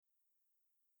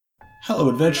Hello,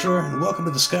 adventurer, and welcome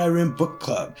to the Skyrim Book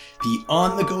Club, the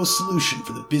on-the-go solution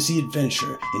for the busy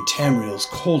adventure in Tamriel's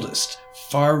coldest,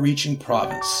 far-reaching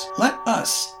province. Let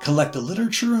us collect the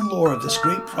literature and lore of this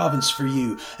great province for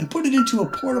you and put it into a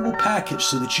portable package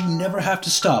so that you never have to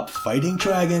stop fighting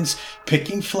dragons,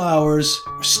 picking flowers,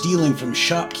 or stealing from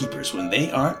shopkeepers when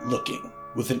they aren't looking.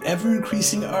 With an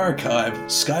ever-increasing archive,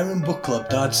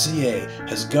 SkyrimBookClub.ca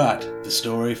has got the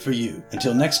story for you.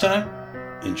 Until next time,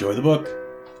 enjoy the book.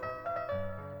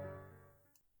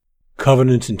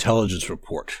 Covenant Intelligence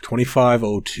Report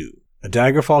 2502. A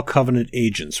Daggerfall Covenant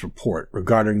Agent's Report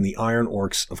regarding the Iron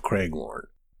Orcs of Craglorn.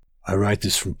 I write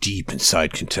this from deep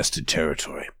inside contested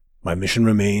territory. My mission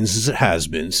remains as it has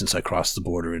been since I crossed the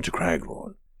border into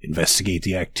Craglorn. Investigate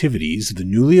the activities of the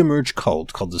newly emerged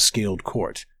cult called the Scaled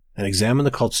Court, and examine the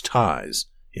cult's ties,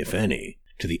 if any,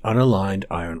 to the unaligned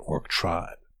Iron Orc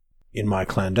tribe. In my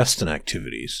clandestine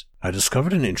activities, I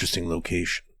discovered an interesting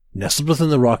location. Nestled within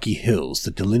the rocky hills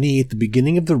that delineate the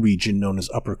beginning of the region known as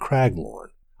Upper Craglorn,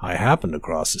 I happened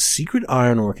across a secret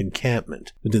Iron Orc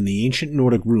encampment within the ancient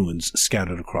Nordic ruins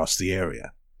scattered across the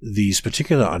area. These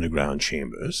particular underground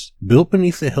chambers, built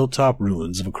beneath the hilltop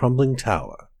ruins of a crumbling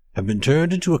tower, have been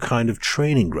turned into a kind of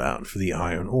training ground for the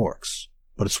Iron Orcs.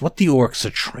 But it's what the orcs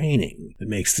are training that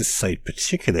makes this site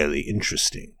particularly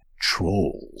interesting.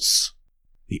 Trolls.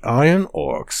 The Iron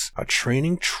Orcs are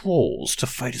training trolls to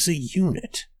fight as a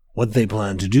unit. What they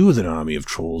plan to do with an army of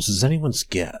trolls is anyone's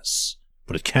guess,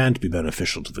 but it can't be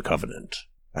beneficial to the Covenant.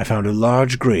 I found a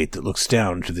large grate that looks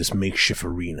down into this makeshift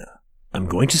arena. I'm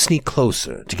going to sneak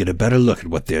closer to get a better look at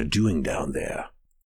what they're doing down there.